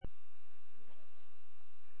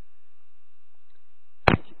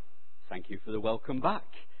you for the welcome back.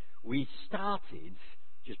 We started,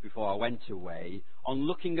 just before I went away, on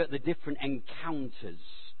looking at the different encounters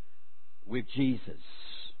with Jesus.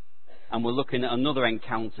 And we're looking at another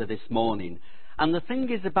encounter this morning. And the thing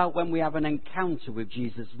is about when we have an encounter with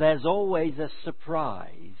Jesus, there's always a surprise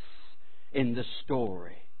in the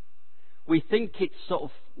story. We think it's sort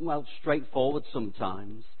of, straightforward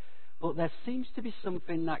sometimes. But there seems to be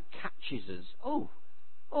something that catches us. Oh,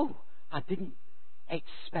 I didn't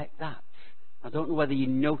expect that. I don't know whether you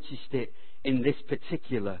noticed it in this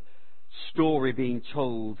particular story being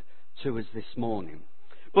told to us this morning.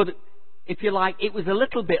 But if you like, it was a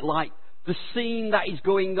little bit like the scene that is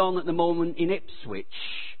going on at the moment in Ipswich,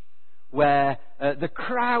 where the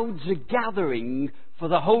crowds are gathering for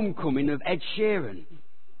the homecoming of Ed Sheeran.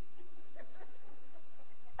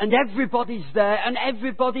 And everybody's there, and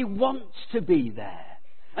everybody wants to be there.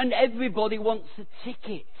 And everybody wants a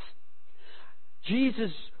ticket.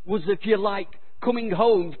 Jesus was, if you like, coming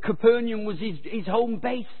home. Capernaum was his home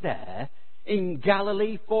base there in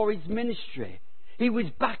Galilee for his ministry. He was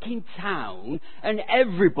back in town, and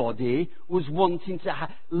everybody was wanting to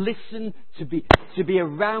listen, to be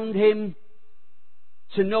around him,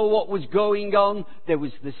 to know what was going on. There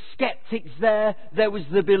was the skeptics there. There was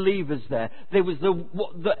the believers there. There was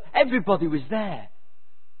everybody was there.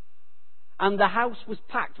 And the house was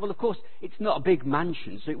packed. Well, of course, it's not a big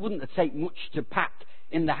mansion, so it wouldn't take much to pack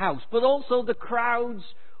in the house. But also the crowds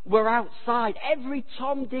were outside. Every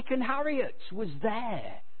Tom, Dick and Harriet was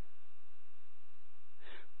there.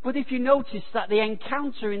 But if you notice that the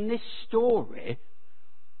encounter in this story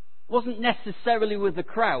wasn't necessarily with the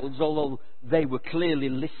crowds, although they were clearly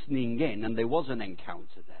listening in and there was an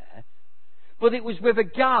encounter there. But it was with a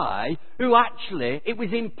guy who actually, it was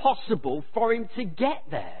impossible for him to get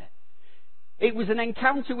there. It was an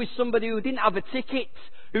encounter with somebody who didn't have a ticket,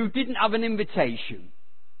 who didn't have an invitation,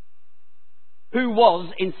 who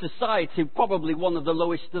was, in society, probably one of the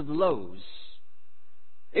lowest of the lows.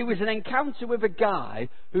 It was an encounter with a guy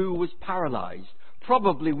who was paralysed.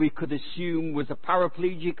 Probably we could assume was a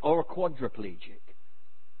paraplegic or a quadriplegic.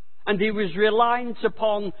 And he was reliant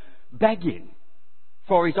upon begging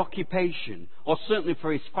for his occupation, or certainly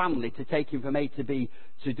for his family to take him from A to B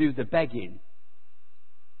to do the begging.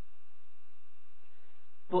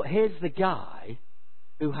 But here's the guy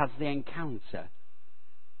who has the encounter.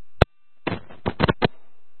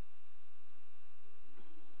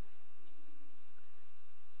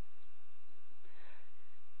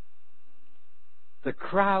 The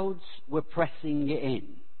crowds were pressing it in,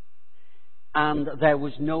 and there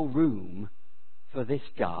was no room for this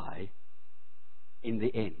guy in the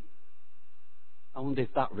inn. I wonder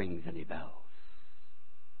if that rings any bells.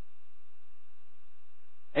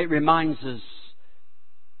 It reminds us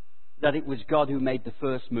that it was God who made the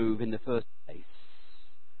first move in the first place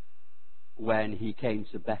when he came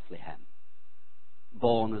to Bethlehem,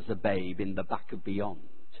 born as a babe in the back of beyond.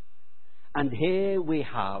 And here we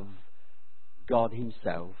have God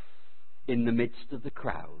himself in the midst of the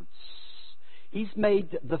crowds. He's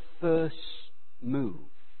made the first move.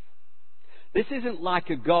 This isn't like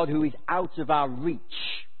a God who is out of our reach.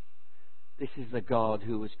 This is the God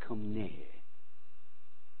who has come near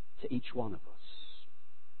to each one of us.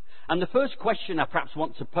 And the first question I perhaps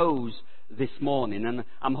want to pose this morning, and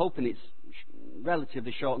I'm hoping it's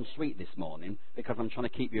relatively short and sweet this morning because I'm trying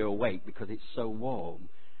to keep you awake because it's so warm.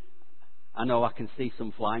 I know I can see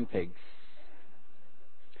some flying pigs.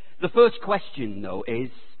 The first question, though,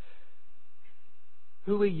 is,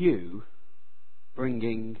 who are you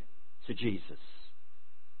bringing to Jesus?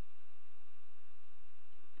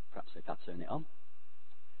 Perhaps if I turn it on.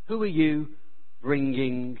 Who are you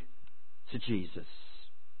bringing to Jesus?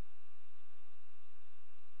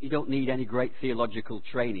 You don't need any great theological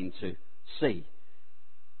training to see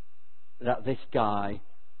that this guy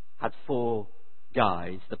had four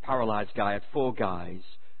guys, the paralysed guy had four guys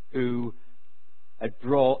who had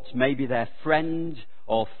brought maybe their friend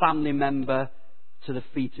or family member to the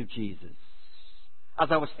feet of Jesus. As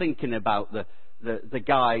I was thinking about the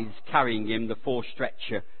guys carrying him, the four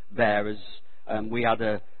stretcher bearers, we had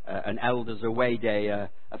an elders away day a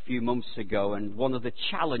few months ago, and one of the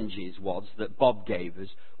challenges that Bob gave us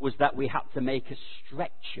was that we had to make a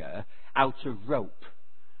stretcher out of rope.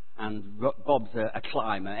 And Bob's a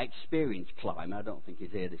climber, experienced climber. I don't think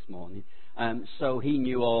he's here this morning. So he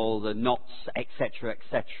knew all the knots, etc.,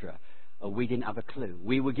 etc. We didn't have a clue.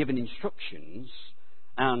 We were given instructions,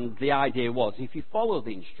 and the idea was, if you follow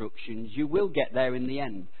the instructions, you will get there in the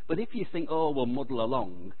end. But if you think, we'll muddle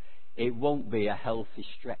along, it won't be a healthy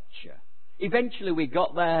stretcher. Eventually we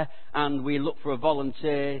got there, and we looked for a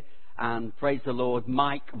volunteer, and praise the Lord,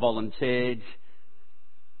 Mike volunteered.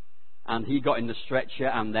 And he got in the stretcher,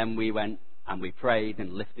 and then we went and we prayed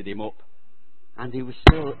and lifted him up. And he was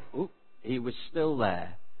still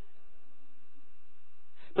there.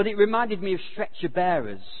 But it reminded me of stretcher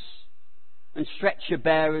bearers. And stretcher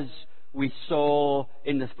bearers we saw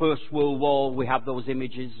in the First World War. We have those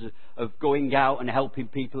images of going out and helping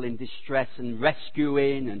people in distress and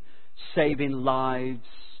rescuing and saving lives.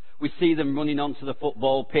 We see them running onto the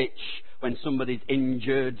football pitch when somebody's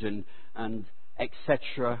injured and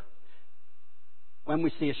etc. When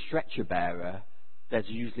we see a stretcher bearer, there's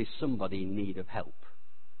usually somebody in need of help.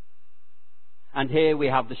 And here we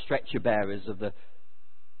have the stretcher bearers of the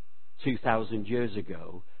 2,000 years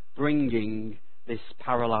ago, bringing this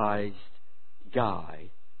paralyzed guy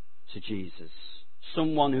to Jesus.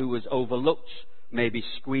 Someone who was overlooked, maybe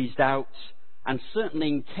squeezed out, and certainly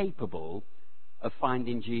incapable of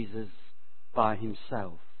finding Jesus by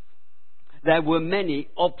himself. There were many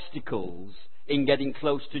obstacles in getting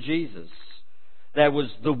close to Jesus. There was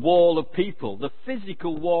the wall of people, the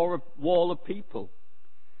physical wall of people.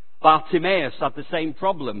 Bartimaeus had the same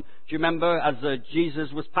problem. Do you remember as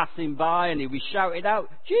Jesus was passing by and he shouted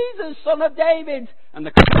out, "Jesus, Son of David!" And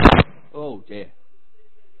the crowd, oh dear.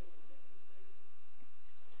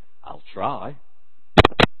 I'll try.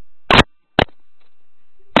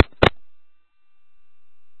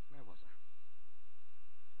 Where was I?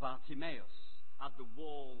 Bartimaeus had the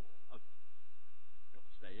wall of... Got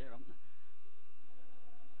to stay here, haven't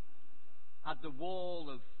I? Had the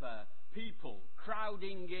wall of people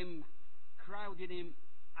crowding him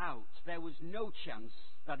out. There was no chance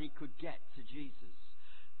that he could get to Jesus.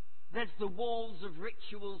 There's the walls of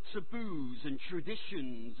ritual taboos and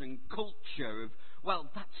traditions and culture of, well,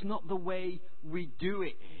 that's not the way we do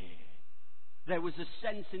it here. There was a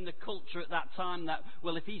sense in the culture at that time that,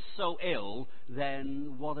 well, if he's so ill,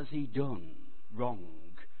 then what has he done wrong?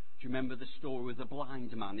 Do you remember the story with the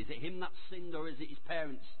blind man? Is it him that sinned, or is it his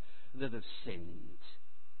parents that have sinned?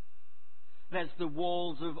 There's the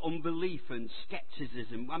walls of unbelief and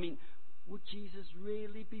skepticism. I mean, would Jesus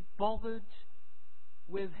really be bothered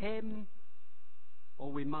with him?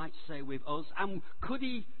 Or we might say with us. And could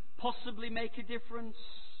he possibly make a difference?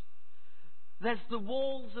 There's the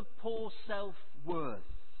walls of poor self-worth.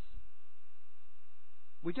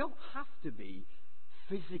 We don't have to be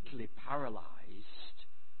physically paralyzed,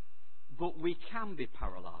 but we can be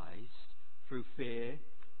paralyzed through fear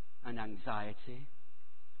and anxiety,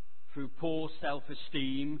 through poor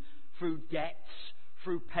self-esteem, through debts,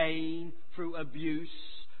 through pain, through abuse,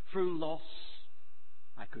 through loss.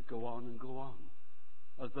 I could go on and go on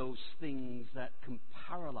of those things that can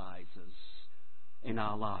paralyze us in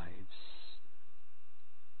our lives.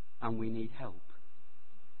 And we need help.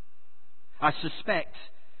 I suspect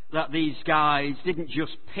that these guys didn't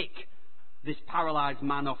just pick this paralyzed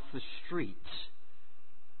man off the street,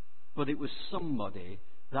 but it was somebody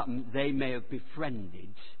that they may have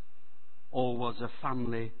befriended or was a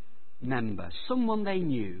family member, someone they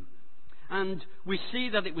knew. And we see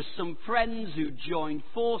that it was some friends who joined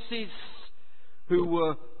forces, who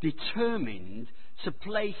were determined to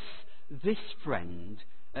place this friend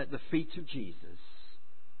at the feet of Jesus,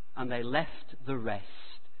 and they left the rest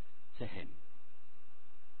to him.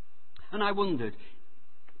 And I wondered,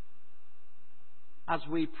 as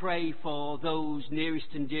we pray for those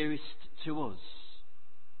nearest and dearest to us,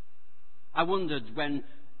 I wondered when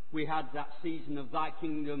we had that season of Thy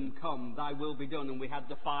Kingdom Come, Thy Will Be Done, and we had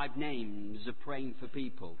the 5 names of praying for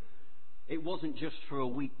people. It wasn't just for a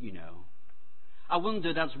week, you know. I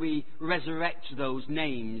wondered, as we resurrect those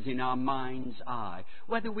names in our mind's eye,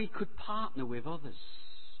 whether we could partner with others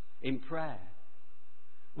in prayer.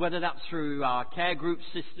 Whether that's through our care group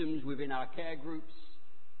systems within our care groups,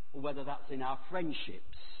 or whether that's in our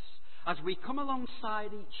friendships. As we come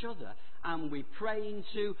alongside each other and we pray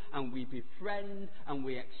into and we befriend and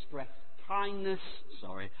we express kindness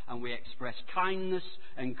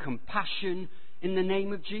and compassion in the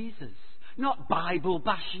name of Jesus. Not Bible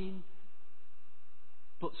bashing,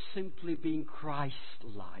 but simply being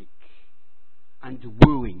Christ-like and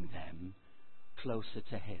wooing them closer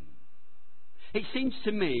to Him. It seems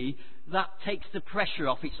to me that takes the pressure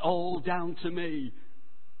off. It's all down to me.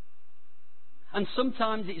 And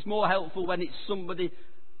sometimes it's more helpful when it's somebody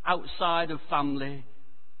outside of family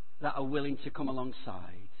that are willing to come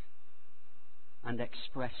alongside and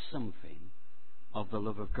express something of the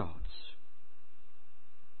love of God.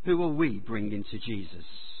 Who are we bringing to Jesus?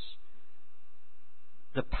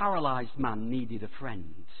 The paralyzed man needed a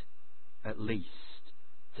friend, at least,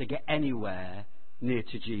 to get anywhere near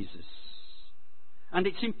to Jesus. And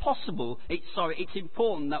it's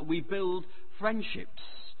important that we build friendships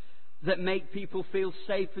that make people feel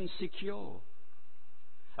safe and secure.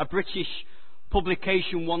 A British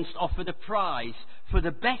publication once offered a prize for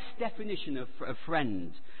the best definition of a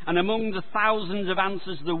friend. And among the thousands of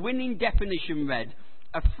answers, the winning definition read,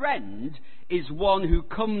 "A friend is one who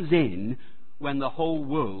comes in when the whole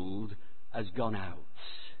world has gone out."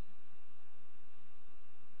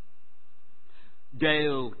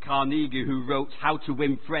 Dale Carnegie, who wrote How to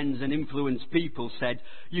Win Friends and Influence People, said,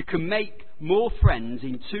 "You can make more friends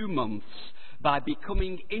in 2 months by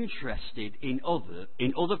becoming interested in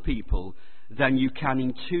other people than you can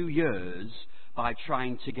in 2 years by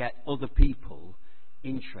trying to get other people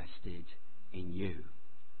interested in you."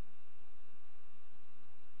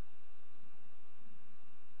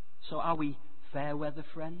 So are we fair weather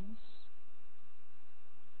friends?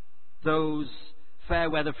 Those fair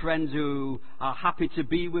weather friends who are happy to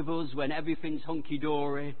be with us when everything's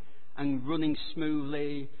hunky-dory and running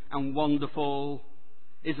smoothly and wonderful.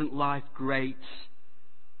 Isn't life great?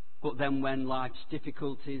 But then when life's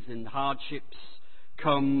difficulties and hardships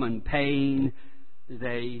come and pain,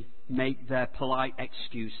 they make their polite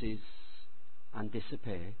excuses and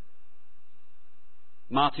disappear.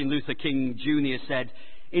 Martin Luther King Jr. said,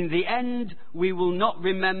 "In the end, we will not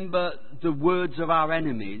remember the words of our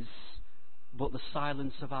enemies, but the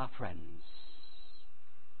silence of our friends."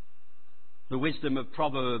 The wisdom of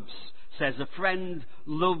Proverbs says, "A friend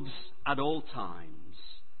loves at all times,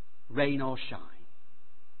 rain or shine."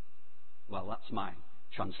 Well, that's my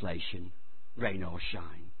translation, rain or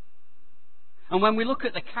shine. And when we look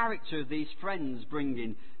at the character of these friends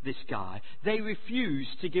bringing this guy, they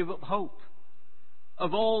refused to give up hope.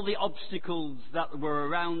 Of all the obstacles that were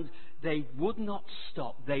around, they would not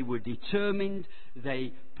stop. They were determined.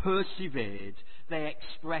 They persevered. They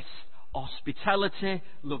expressed hospitality,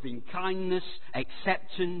 loving kindness,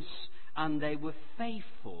 acceptance, and they were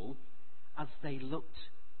faithful as they looked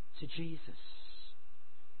to Jesus.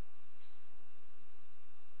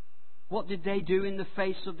 What did they do in the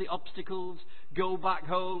face of the obstacles? Go back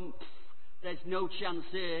home? There's no chance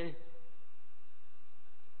here.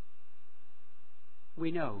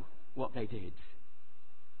 We know what they did.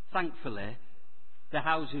 Thankfully, the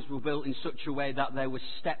houses were built in such a way that there were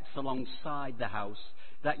steps alongside the house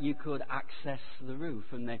that you could access the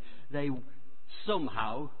roof. And they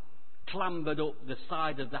somehow clambered up the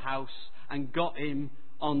side of the house and got him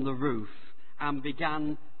on the roof and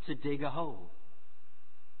began to dig a hole.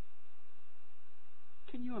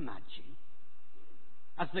 Can you imagine,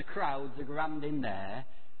 as the crowds are crammed in there,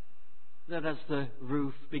 that as the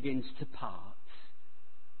roof begins to part,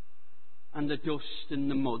 and the dust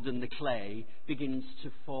and the mud and the clay begins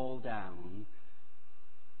to fall down,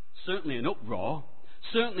 certainly an uproar,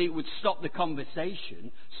 certainly it would stop the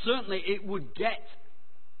conversation, certainly it would get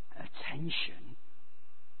attention.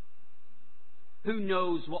 Who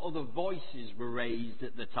knows what other voices were raised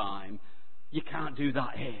at the time? You can't do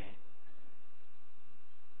that here.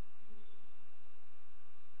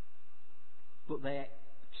 But they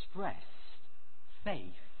expressed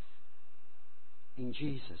faith in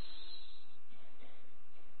Jesus.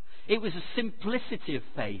 It was a simplicity of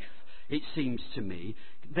faith, it seems to me.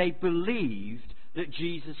 They believed that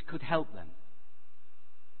Jesus could help them.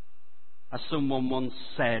 As someone once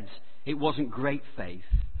said, it wasn't great faith,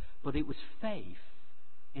 but it was faith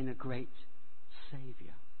in a great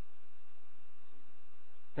Saviour.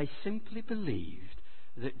 They simply believed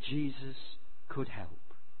that Jesus could help.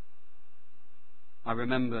 I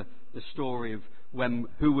remember the story of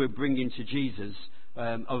who were bringing to Jesus,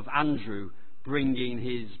 of Andrew bringing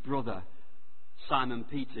his brother Simon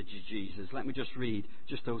Peter to Jesus. Let me just read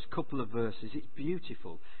just those couple of verses. It's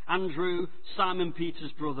beautiful. Andrew, Simon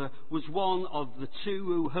Peter's brother, was one of the 2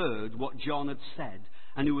 who heard what John had said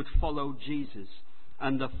and who had followed Jesus.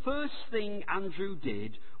 And the first thing Andrew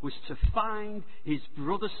did was to find his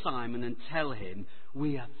brother Simon and tell him,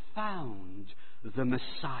 "We have found the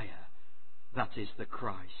Messiah, that is the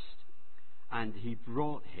Christ." And he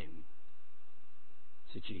brought him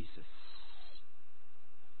to Jesus.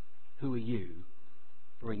 Who are you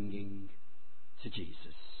bringing to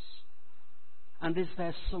Jesus? And is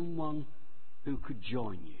there someone who could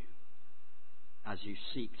join you as you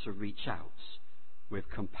seek to reach out with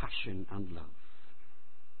compassion and love?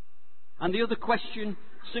 And the other question,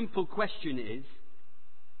 simple question is,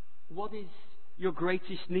 what is your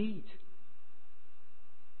greatest need?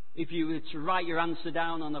 If you were to write your answer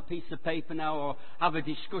down on a piece of paper now or have a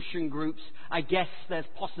discussion groups, I guess there's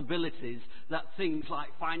possibilities that things like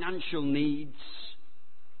financial needs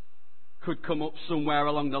could come up somewhere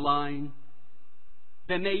along the line.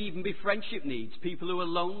 There may even be friendship needs, people who are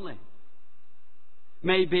lonely.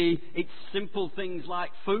 Maybe it's simple things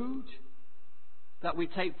like food that we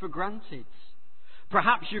take for granted.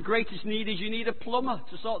 Perhaps your greatest need is you need a plumber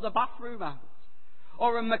to sort the bathroom out,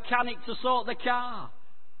 or a mechanic to sort the car.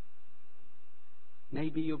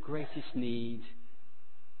 Maybe your greatest need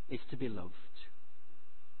is to be loved.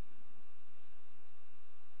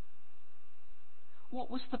 What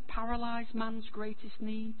was the paralyzed man's greatest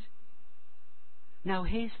need? Now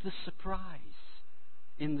here's the surprise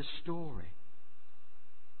in the story.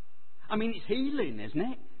 I mean, it's healing, isn't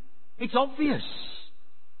it? It's obvious.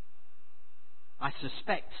 I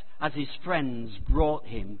suspect as his friends brought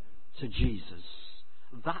him to Jesus,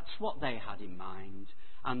 that's what they had in mind,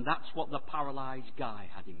 and that's what the paralyzed guy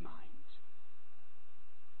had in mind.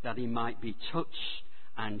 That he might be touched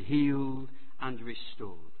and healed and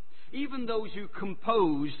restored. Even those who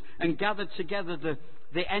composed and gathered together the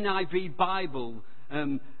NIV Bible,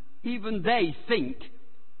 even they think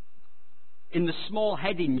in the small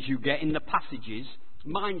headings you get in the passages.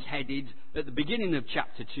 Mine's headed at the beginning of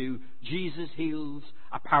chapter 2, Jesus heals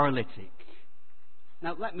a paralytic.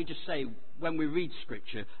 Now let me just say, when we read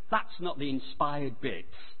Scripture, that's not the inspired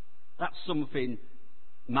bits. That's something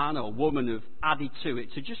man or woman have added to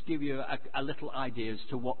it to just give you a little idea as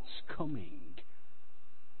to what's coming.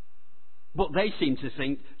 But they seem to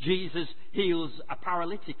think Jesus heals a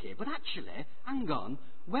paralytic here. But actually, hang on,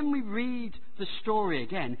 when we read the story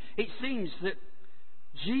again, it seems that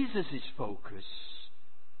Jesus' focus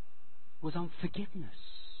was on forgiveness.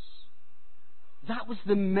 That was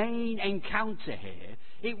the main encounter here.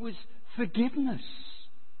 It was forgiveness.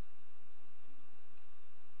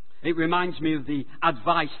 It reminds me of the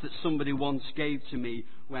advice that somebody once gave to me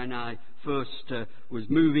when I first was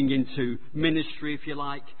moving into ministry, if you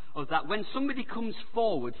like, of that when somebody comes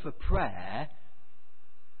forward for prayer,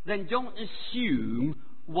 then don't assume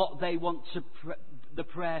what they want the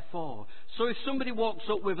prayer for. So if somebody walks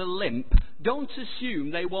up with a limp, don't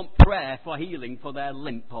assume they want prayer for healing for their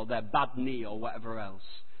limp or their bad knee or whatever else.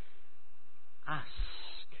 Ask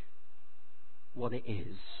what it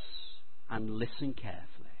is and listen carefully.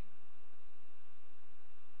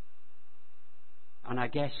 And I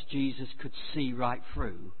guess Jesus could see right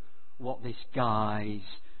through what this guy's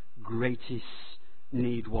greatest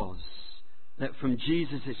need was. That from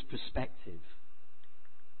Jesus' perspective,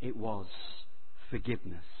 it was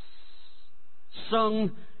forgiveness.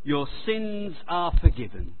 Son, your sins are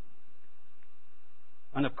forgiven.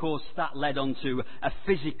 And of course that led on to a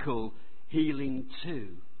physical healing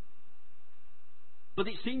too. But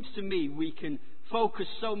it seems to me we can focus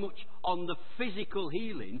so much on the physical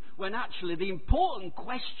healing when actually the important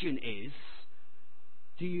question is,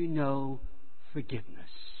 do you know forgiveness?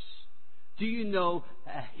 Do you know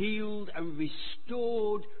a healed and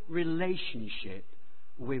restored relationship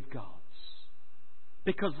with God?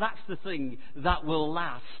 Because that's the thing that will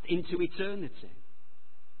last into eternity.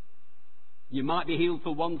 You might be healed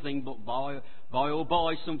for one thing, but boy, oh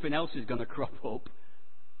boy, something else is going to crop up.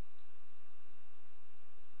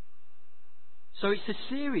 So it's a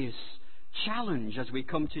serious challenge as we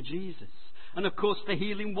come to Jesus. And of course the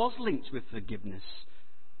healing was linked with forgiveness.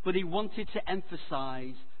 But he wanted to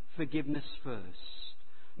emphasize forgiveness first.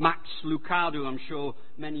 Max Lucado, I'm sure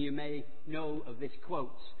many of you may know of this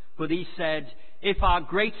quote, but he said, if our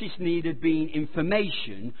greatest need had been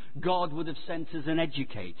information, God would have sent us an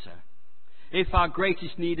educator. If our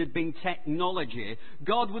greatest need had been technology,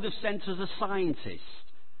 God would have sent us a scientist.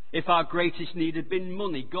 If our greatest need had been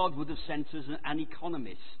money, God would have sent us an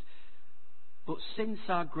economist. But since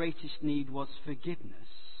our greatest need was forgiveness,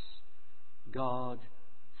 God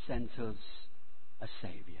sent us a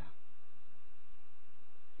Saviour.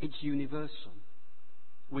 It's universal.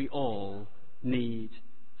 We all need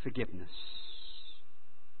forgiveness.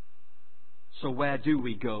 So where do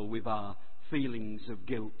we go with our feelings of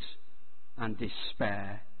guilt and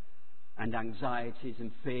despair and anxieties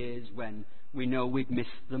and fears when we know we've missed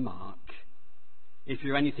the mark? If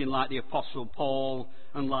you're anything like the Apostle Paul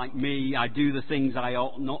and like me, I do the things I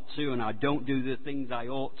ought not to and I don't do the things I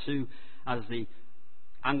ought to, as the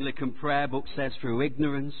Anglican prayer book says, through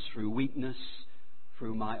ignorance, through weakness,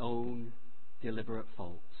 through my own deliberate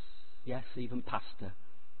faults. Yes, even pastor.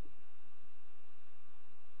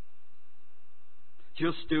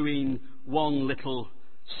 Just doing one little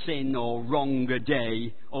sin or wrong a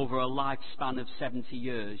day over a lifespan of 70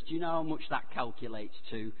 years. Do you know how much that calculates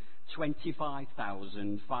to?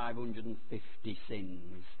 25,550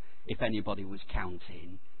 sins, if anybody was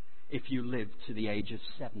counting, if you lived to the age of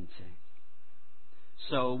 70.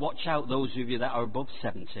 So watch out, those of you that are above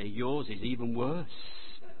 70, yours is even worse.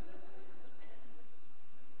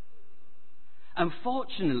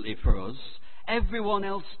 Unfortunately for us, everyone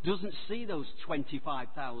else doesn't see those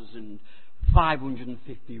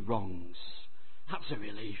 25,550 wrongs. That's a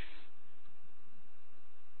relief.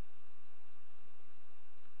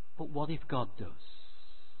 But what if God does?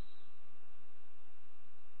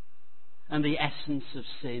 And the essence of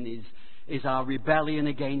sin is our rebellion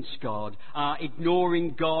against God, our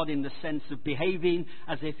ignoring God in the sense of behaving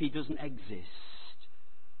as if He doesn't exist,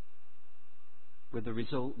 with the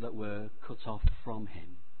result that we're cut off from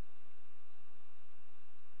Him.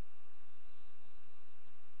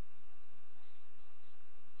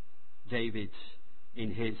 David,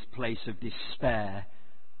 in his place of despair,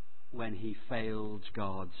 when he failed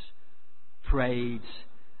God, prayed,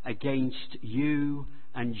 "Against you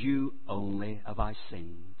and you only have I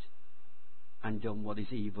sinned, and done what is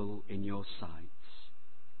evil in your sight."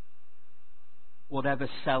 Whatever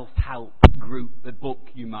self-help group, the book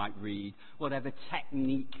you might read, whatever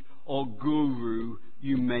technique or guru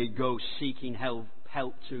you may go seeking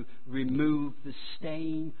help to remove the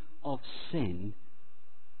stain of sin,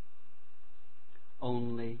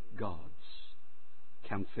 only God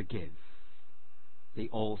can forgive, the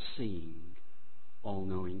all-seeing,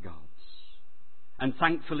 all-knowing God. And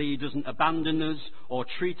thankfully He doesn't abandon us or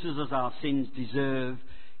treat us as our sins deserve.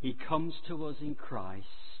 He comes to us in Christ,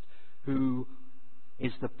 who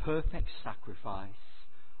is the perfect sacrifice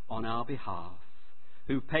on our behalf,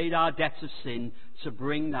 who paid our debt of sin to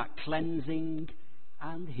bring that cleansing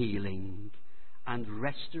and healing and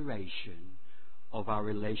restoration of our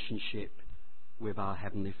relationship with our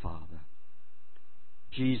Heavenly Father.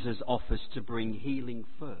 Jesus offers to bring healing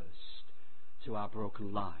first to our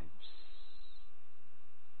broken lives.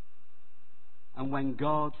 And when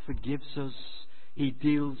God forgives us, He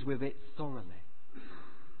deals with it thoroughly.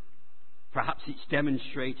 Perhaps it's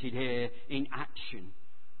demonstrated here in action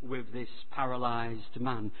with this paralyzed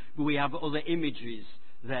man. We have other images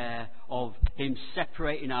there of Him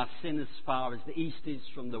separating our sin as far as the east is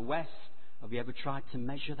from the west. Have you ever tried to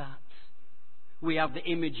measure that? We have the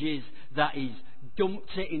images that He's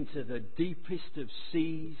dumped it into the deepest of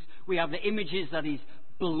seas. We have the images that He's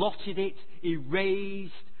blotted it,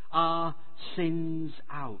 erased our sins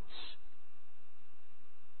out.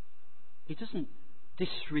 He doesn't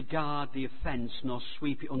disregard the offence nor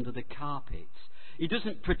sweep it under the carpet. He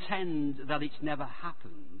doesn't pretend that it's never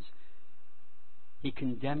happened. He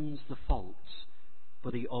condemns the fault,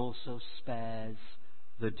 but He also spares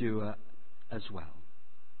the doer as well.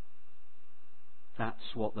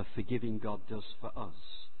 That's what the forgiving God does for us.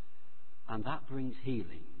 And that brings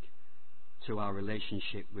healing to our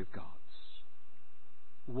relationship with God.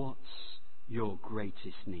 What's your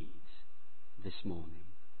greatest need this morning?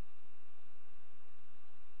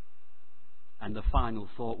 And the final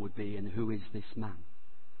thought would be, and who is this man?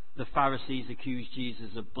 The Pharisees accused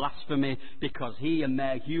Jesus of blasphemy because he, a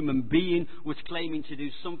mere human being, was claiming to do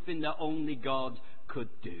something that only God could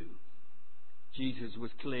do. Jesus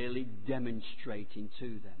was clearly demonstrating to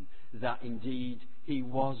them that indeed He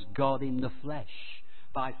was God in the flesh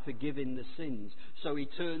by forgiving the sins. So He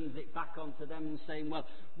turns it back onto them and saying, well,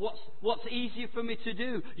 what's easier for me to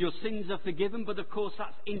do? Your sins are forgiven, but of course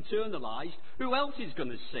that's internalized. Who else is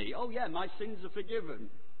going to see? Oh yeah, my sins are forgiven.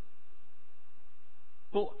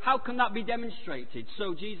 But how can that be demonstrated?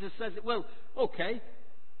 So Jesus says, well, okay,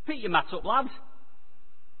 pick your mat up, lad.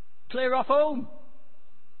 Clear off home,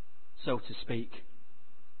 so to speak.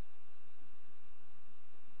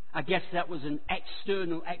 I guess that was an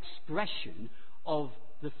external expression of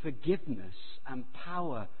the forgiveness and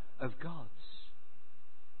power of God.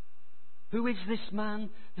 Who is this man?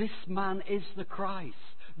 This man is the Christ,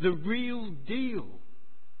 the real deal,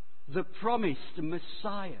 the promised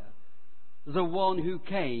Messiah, the one who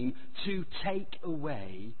came to take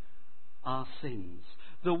away our sins,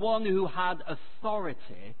 the one who had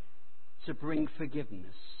authority to bring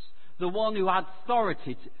forgiveness, the one who had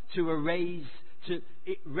authority to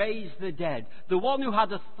raise the dead, the one who had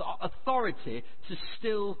authority to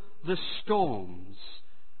still the storms.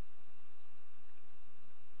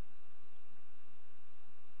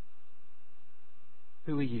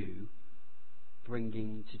 Who are you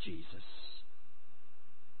bringing to Jesus?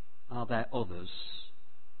 Are there others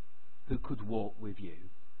who could walk with you?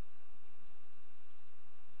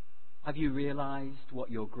 Have you realized what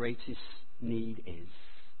your greatest need is?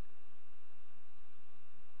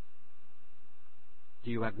 Do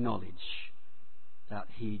you acknowledge that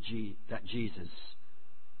Jesus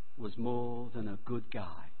was more than a good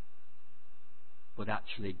guy, but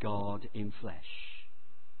actually God in flesh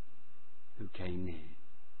who came near?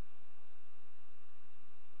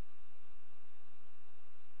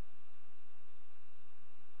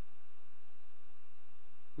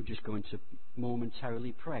 We're just going to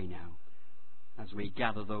momentarily pray now as we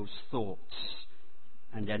gather those thoughts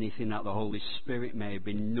and anything that the Holy Spirit may have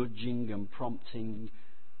been nudging and prompting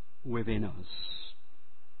within us.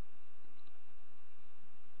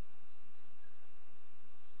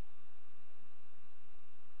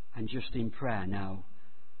 And just in prayer now,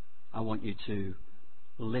 I want you to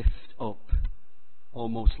lift up,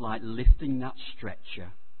 almost like lifting that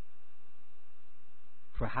stretcher,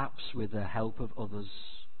 perhaps with the help of others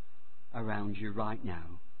around you right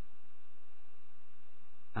now,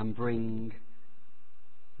 and bring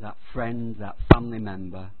that friend, that family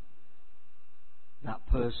member, that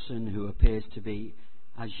person who appears to be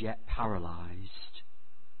as yet paralyzed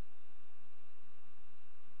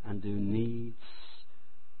and who needs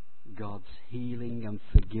God's healing and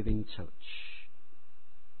forgiving touch.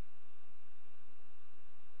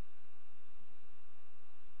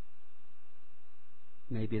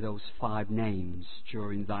 Maybe those 5 names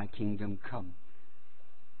during Thy Kingdom Come.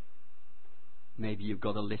 Maybe you've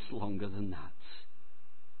got a list longer than that.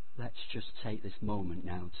 Let's just take this moment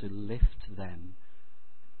now to lift them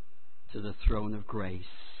to the throne of grace,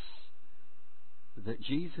 that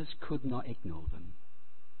Jesus could not ignore them.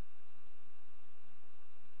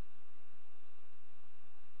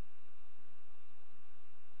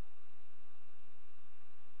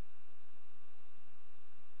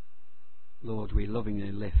 Lord, we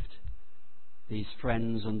lovingly lift these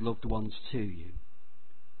friends and loved ones to you,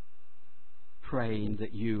 praying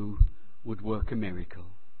that you would work a miracle,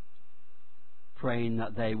 praying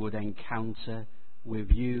that they would encounter with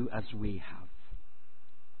you as we have.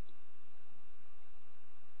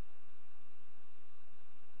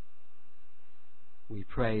 We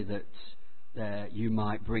pray that you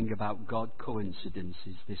might bring about God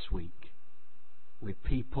coincidences this week with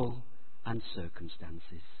people and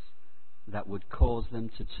circumstances that would cause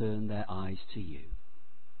them to turn their eyes to you.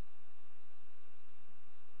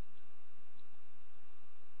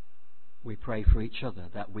 We pray for each other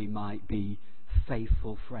that we might be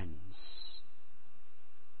faithful friends.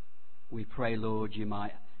 We pray, Lord, you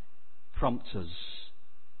might prompt us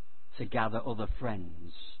to gather other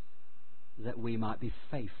friends, that we might be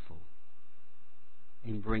faithful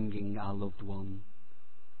in bringing our loved one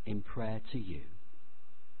in prayer to you,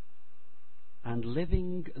 and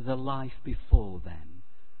living the life before them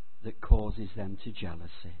that causes them to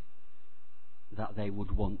jealousy, that they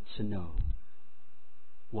would want to know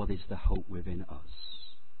what is the hope within us.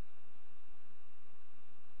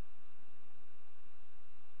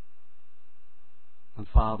 And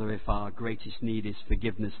Father, if our greatest need is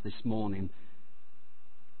forgiveness this morning,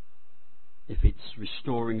 if it's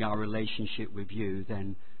restoring our relationship with you,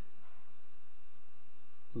 then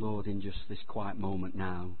Lord, in just this quiet moment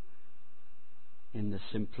now, in the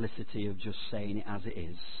simplicity of just saying it as it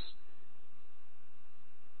is,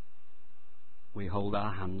 we hold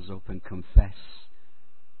our hands up and confess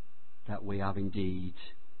that we have indeed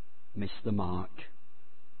missed the mark,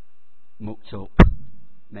 mucked up,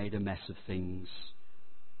 made a mess of things.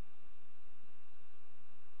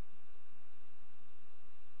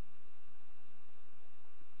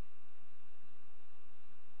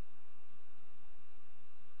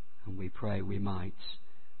 And we pray we might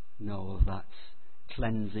know of that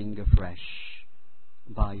cleansing afresh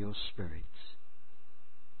by your Spirit,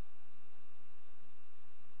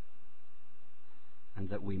 and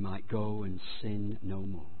that we might go and sin no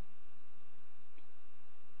more.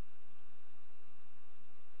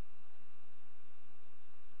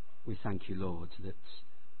 We thank you, Lord, that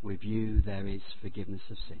with you there is forgiveness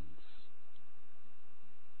of sins.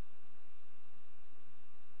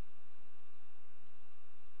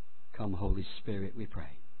 Come, Holy Spirit, we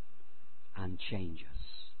pray, and change us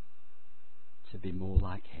to be more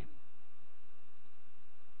like him.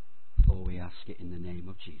 For we ask it in the name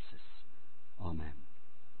of Jesus. Amen.